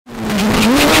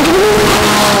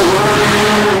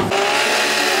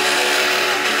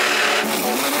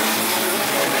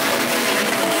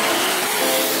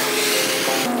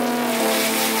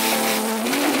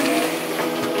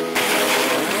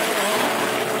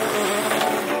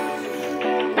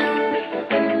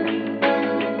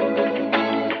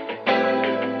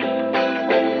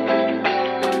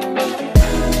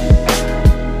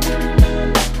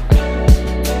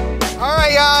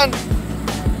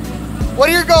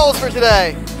goals for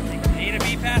today? A to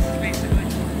B passes, basically.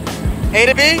 A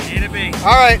to B? A to B.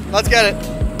 All right, let's get it.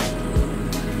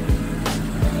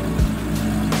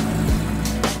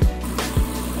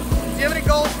 Do you have any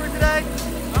goals for today?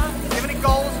 Huh? Do you have any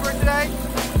goals for today?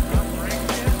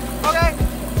 Okay,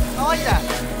 I like that.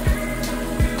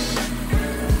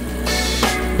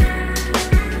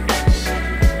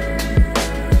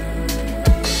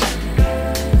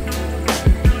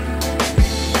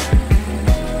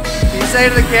 Can you say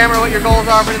to the camera what your goals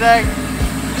are for today?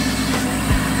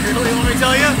 Really want me to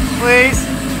tell you? Please.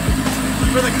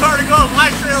 For the car to go on my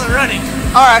trailer running.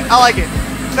 All right, I like it.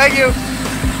 Thank you.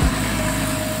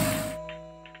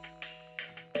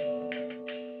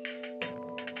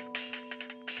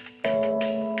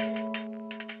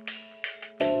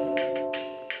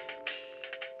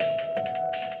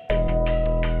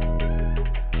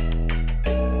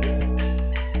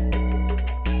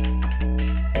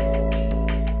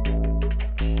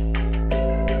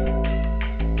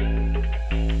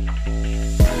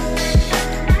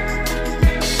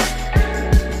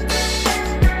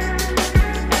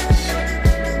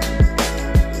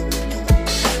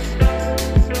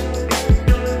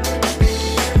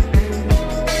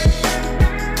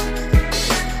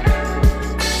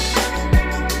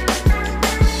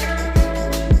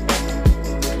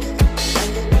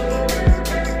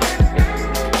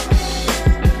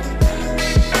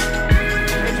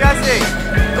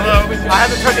 Hello. I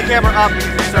have to turn the camera up to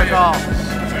start call. Do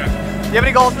you have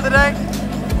any goals for the day?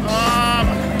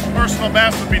 Personal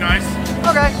best would be nice.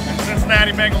 Okay. And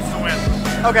Cincinnati Bengals to win.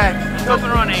 Okay. Open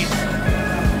run 8.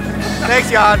 Thanks,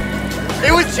 Jan.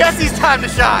 It was Jesse's time to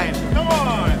shine. Come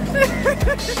on.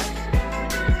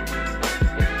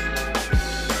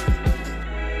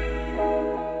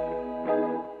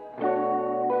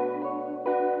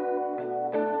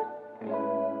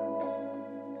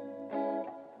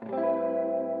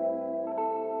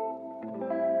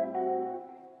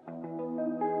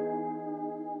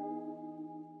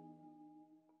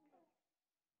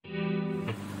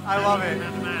 I love it.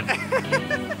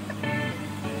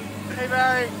 Hey,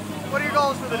 Barry, what are your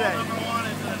goals for the day? Number 1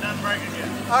 is that it doesn't break again.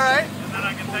 All right. And then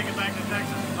I can take it back to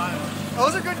Texas and buy it.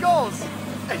 Those are good goals.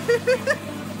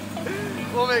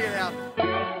 We'll make it happen.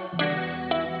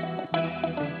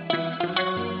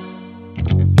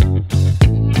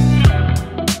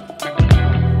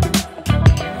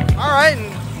 All right,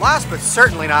 and last but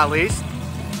certainly not least,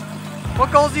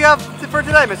 what goals do you have for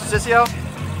today, Mr. Cicio?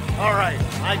 All right,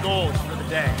 my goals for the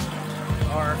day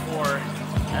are for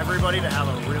everybody to have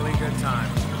a really good time.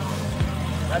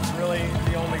 That's really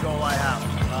the only goal I have.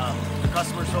 The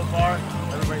customers so far,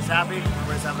 everybody's happy,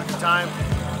 everybody's having a good time.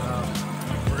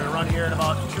 We're gonna run here in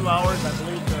about 2 hours. I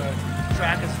believe the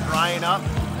track is drying up.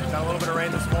 Got a little bit of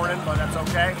rain this morning, but that's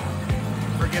okay.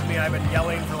 Forgive me, I've been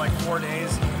yelling for like 4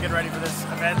 days getting ready for this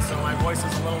event, so my voice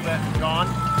is a little bit gone,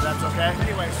 but that's okay.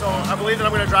 Anyway, so I believe that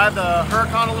I'm gonna drive the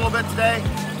Huracan a little bit today,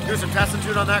 do some test and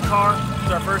tune on that car.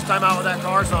 It's our first time out with that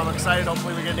car, so I'm excited.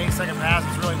 Hopefully we get an 8-second pass.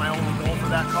 It's really my only goal for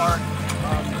that car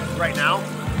right now.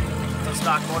 It's a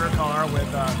stock motor car with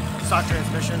stock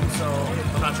transmission, so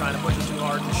I'm not trying to push it too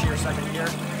hard to sheer second gear.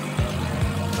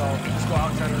 So just go out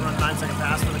and try to run a 9-second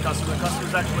pass for the customer. The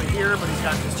customer's actually here, but he's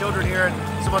got his children here and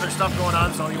some other stuff going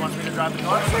on, so he wants me to drive the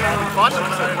car. So that'll be fun. I'm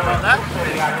excited about that.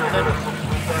 And then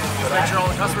just make sure all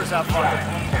the customers have fun.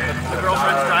 The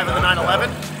girlfriend's driving the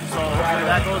 911, so hopefully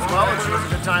that goes well and she has a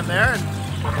good time there. And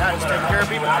yeah, just taking care of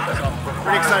people. So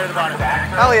pretty excited about it.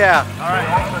 Hell yeah. All right.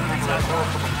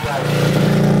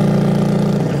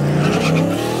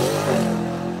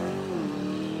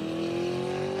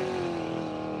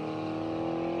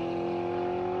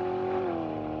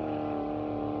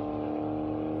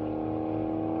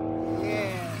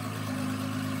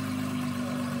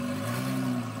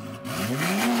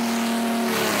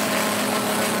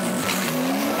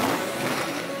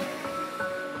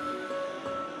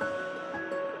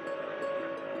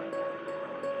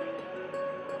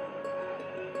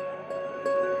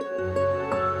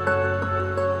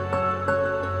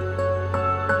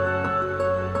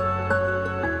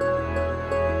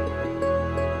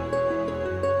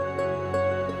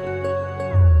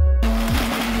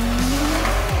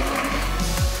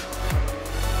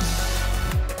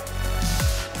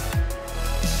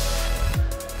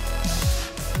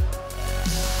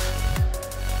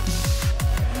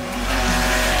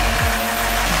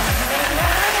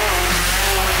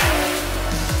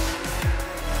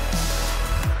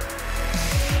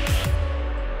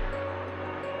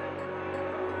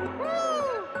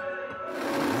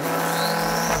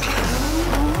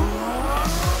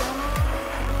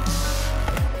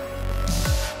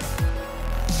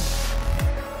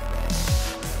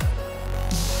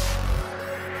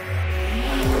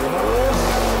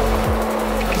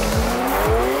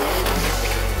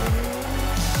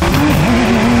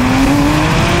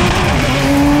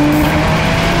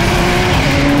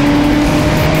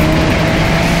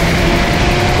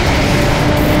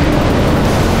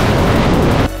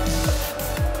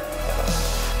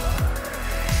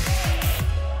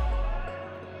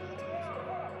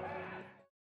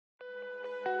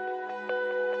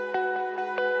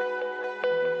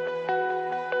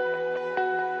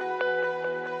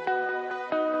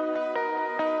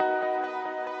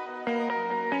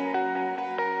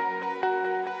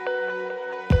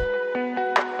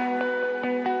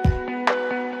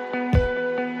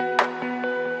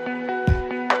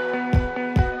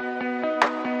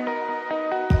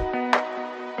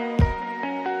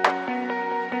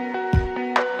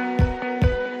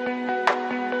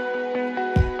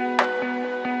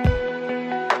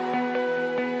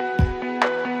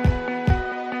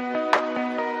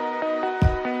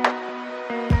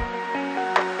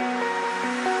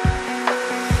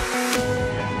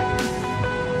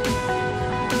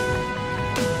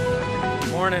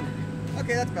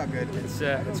 That's about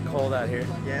good. It's cold out here.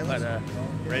 Yeah, it but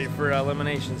ready for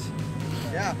eliminations.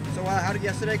 Yeah. So how did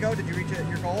yesterday go? Did you reach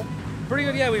your goal? Pretty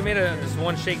good. Yeah, we made just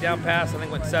one shakedown pass. I think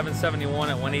went 771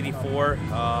 at 184.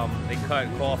 They cut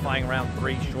qualifying round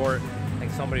 3 short. I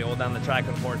think somebody hold down the track,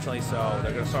 unfortunately, so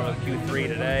they're going to start with Q3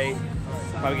 today.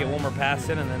 Probably get one more pass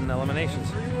in and then eliminations.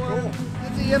 Cool.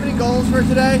 Do you have any goals for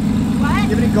today? What? Do you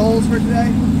have any goals for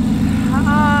today?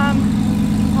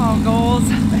 Oh, goals.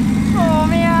 Oh,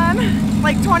 man.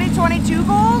 Like 2022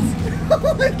 goals?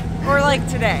 Or like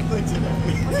today? Like today.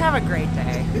 Let's have a great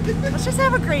day. Let's just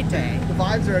have a great day. The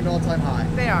vibes are at an all-time high.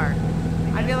 They are.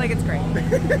 I feel like it's great.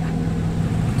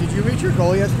 Did you reach your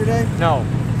goal yesterday? No.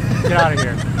 Get out of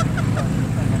here.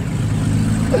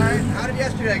 All right. How did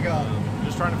yesterday go?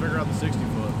 Just trying to figure out the 60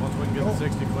 foot. Once we can get the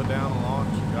 60 foot down and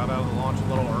launch, got out of the launch a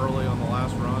little early on the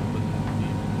last run, but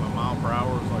my mile per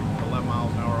hour was like 11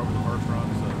 miles an hour over the first run,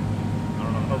 so I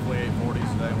don't know, hopefully 840s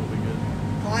today will be good.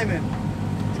 Climbing.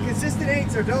 Consistent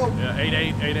 8s are dope. Yeah,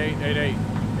 8.8, 8.8, 8.8.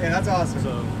 Yeah, that's awesome.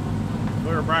 So if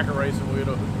we were bracket racing, we'd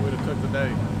have took the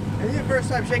day. And you're the first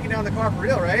time shaking down the car for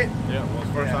real, right? Yeah, well, it's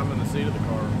the first time in the seat of the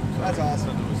car. So That's awesome.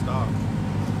 Since it was stopped. So,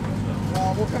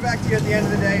 Well, we'll come back to you at the end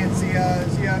of the day and see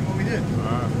what we did.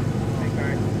 all right. Thanks,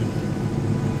 Barry.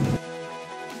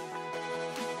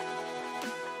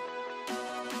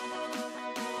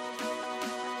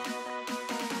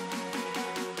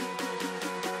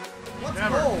 What's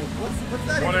Never. cold? What's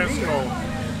that What even is mean? cold?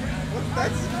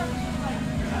 That's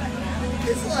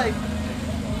it's like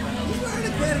he's wearing a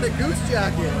Canada Goose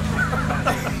jacket.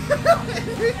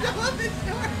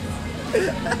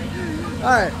 all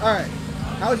right.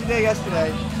 How was your day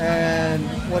yesterday, and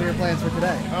what are your plans for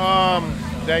today?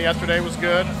 Day yesterday was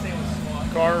good.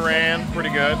 Car ran pretty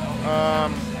good.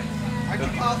 Aren't you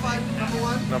qualified number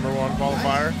 1? Number 1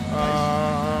 qualifier.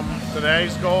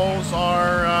 Today's goals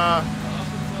are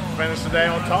finish the day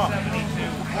on top. All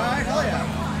right, hell yeah.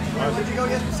 Where did you go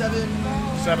yesterday?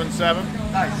 7.7.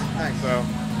 Nice. So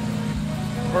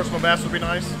personal best would be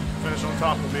nice. Finish on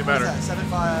top would be better. What's that?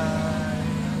 7.5.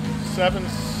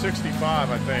 7.65,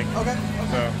 I think. Okay.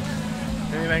 So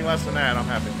anything less than that, I'm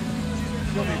happy.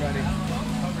 You'll be ready.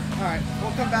 All right,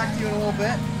 we'll come back to you in a little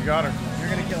bit. You got her. You're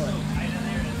gonna kill it.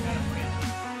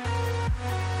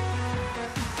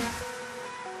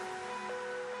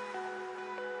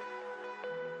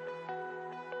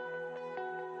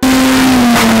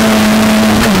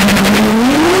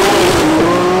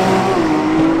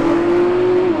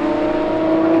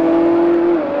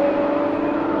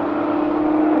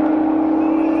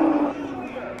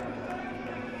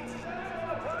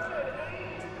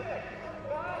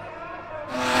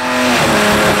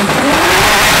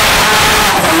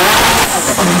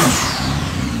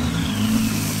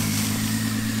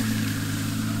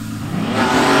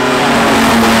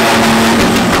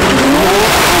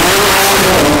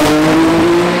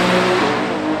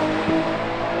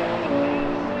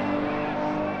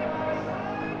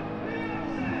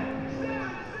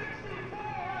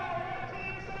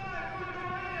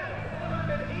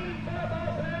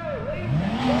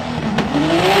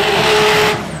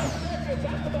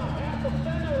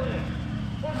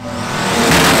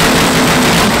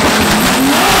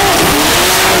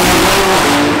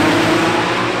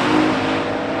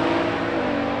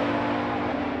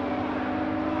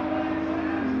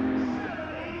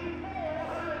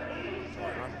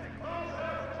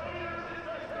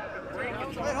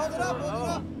 Wait, hold it up.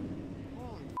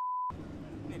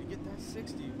 Need to get that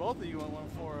 60. Both of you went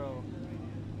 140.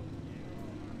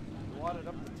 Wadded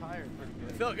up the tire pretty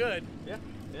good. Feel good. Yeah.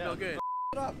 Feel good. Hold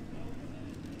it up.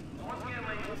 Once again,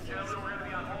 ladies and gentlemen, we're going to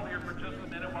be on hold here for just a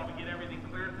minute while we get everything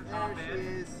cleared at the top There she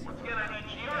end. is. Once again, I need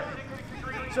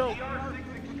GR663. So-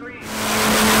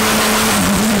 GR663.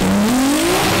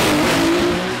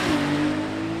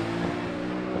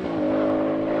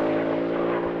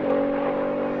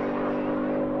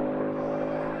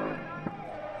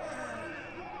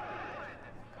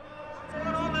 Going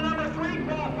on the number 3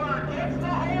 qualifier. Gets the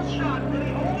whole shot. Did he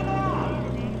hold it on?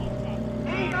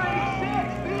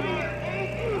 896, beating it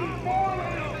 884,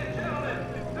 ladies and gentlemen.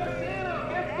 Fasano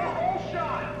gets the whole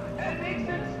shot and makes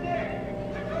it stick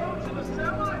to go to the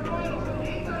semifinals of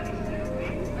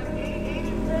 896,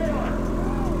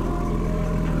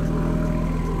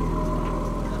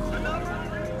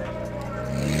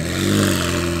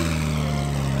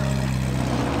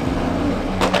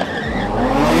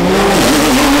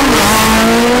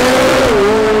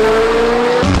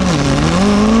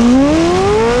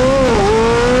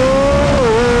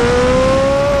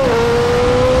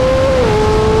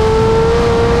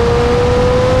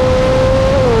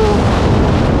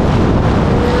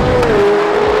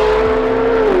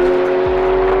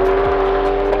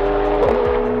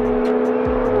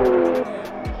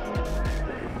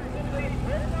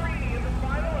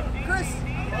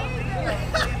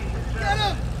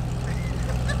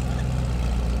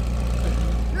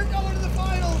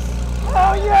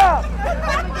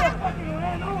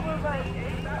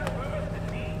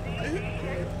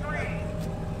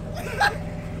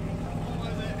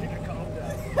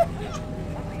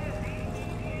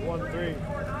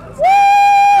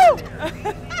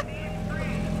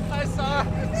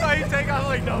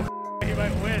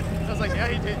 like, yeah,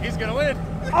 he's gonna win.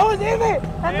 I was in it,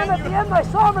 and then at the end I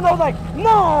saw him and I was like,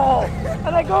 no!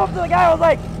 And I go up to the guy, I was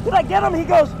like, did I get him? He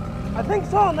goes, I think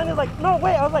so. And then he's like, no,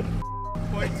 wait. I was like,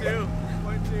 Point two.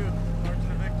 March to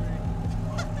victory.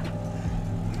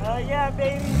 yeah,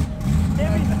 baby.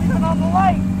 Baby's sleeping on the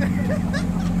light.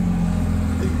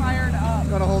 Fired up.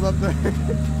 Gotta hold up there.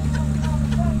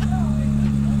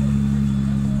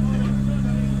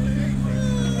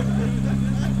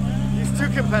 He's too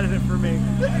competitive for me.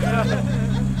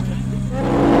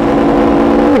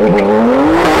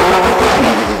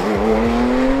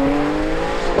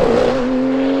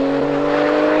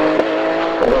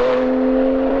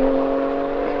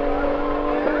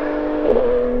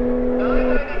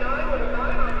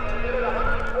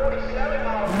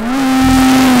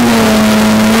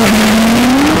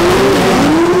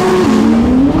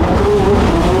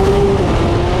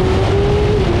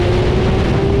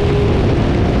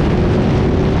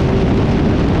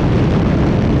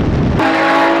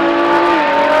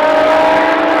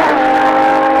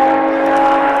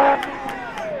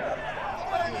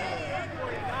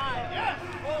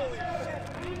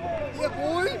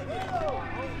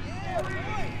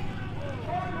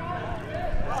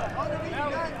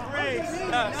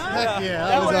 Heck yeah,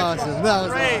 that was awesome. That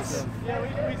was awesome.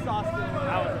 Yeah, we saw still.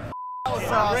 That was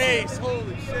awesome. Race,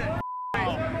 holy shit. This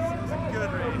is a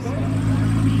good race.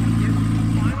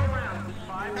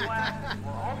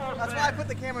 That's why I put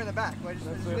the camera in the back. I just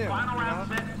knew. Final round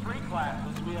set in 3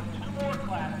 classes. We have 2 more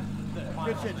classes.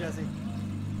 Good shit, Jesse.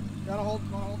 Wanna hold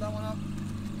that one up?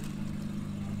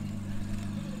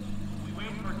 We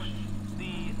wait for the first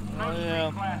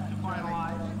 3 class to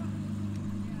finalize.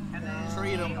 And then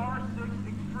Treat 'em. the R6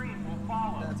 Extreme will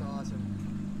follow. That's awesome.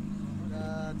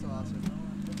 That's awesome.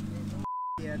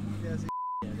 Yeah, Jesse.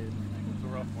 It's a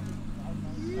rough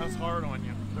one. That's hard on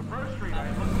you. The first street I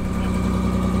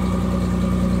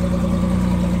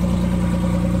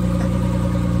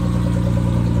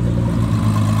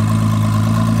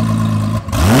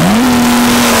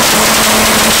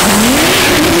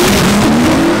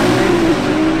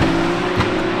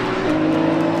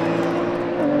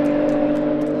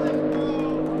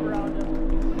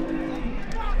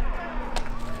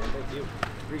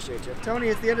Appreciate you. Tony,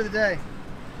 it's the end of the day.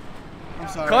 I'm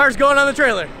sorry. Car's going on the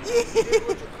trailer.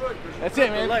 That's it,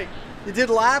 man. You did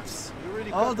laps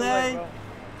all day.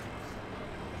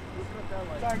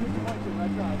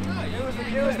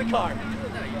 It was the car.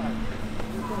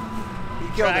 You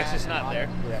killed Track's it. just not there.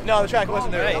 No, the track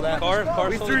wasn't there. Hey, for that. car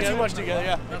We still threw too together? much together,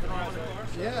 yeah.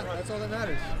 Yeah, that's all that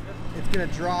matters. It's gonna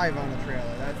drive on the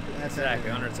trailer. That's Exactly,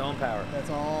 everything. under its own power. That's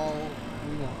all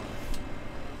we want.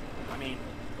 I mean,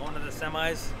 going to the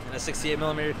semis in a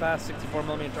 68mm class,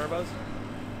 64mm turbos,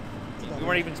 we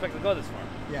weren't even expecting to go this far.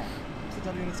 Yeah. It's a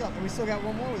W in itself. And we still got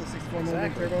one more with a 64mm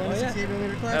Exactly. turbo and Oh, a yeah.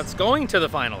 68mm class. That's going to the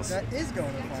finals. That is going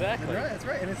to the finals. Exactly. Right, that's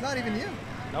right. And it's not even you.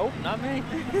 Nope, not me.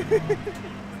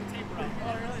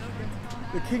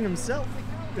 The king himself.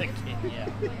 The kid, yeah.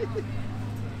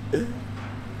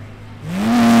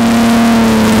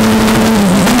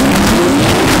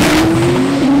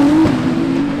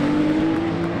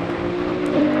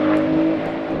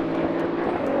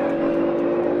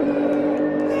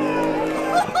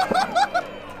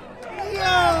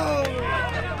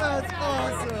 That's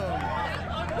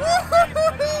awesome.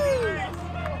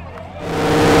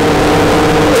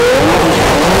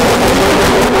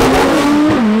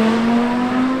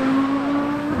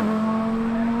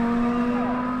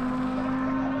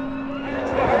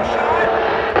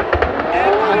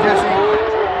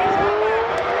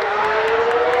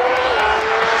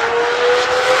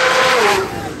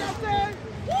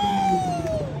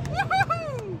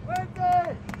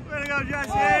 Way to go,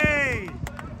 Jesse!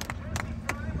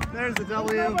 There's the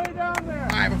W. All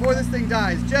right, before this thing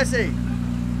dies, Jesse,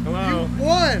 Hello. you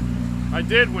won. I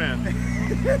did win.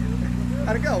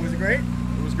 How'd it go? Was it great?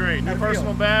 It was great. New How'd it feel?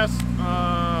 personal best, and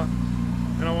I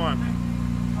won.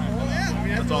 Well, yeah. I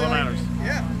mean, That's all that matters.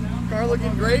 Yeah. Car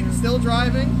looking great, still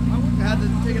driving. Had to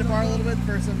take it apart a little bit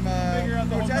for some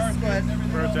protests, but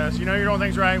Protest. You know you're doing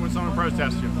things right when someone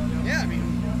protests you. yeah, I mean,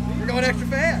 we're going extra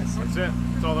fast. That's it.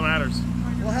 That's all that matters.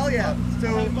 Well, hell yeah.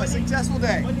 So, a successful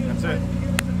day. That's it.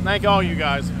 Thank all you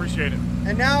guys. Appreciate it.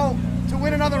 And now, to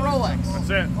win another Rolex. That's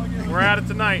it. We're at it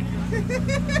tonight.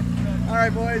 All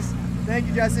right, boys. Thank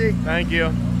you, Jesse. Thank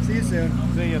you. See you soon.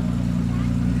 See you.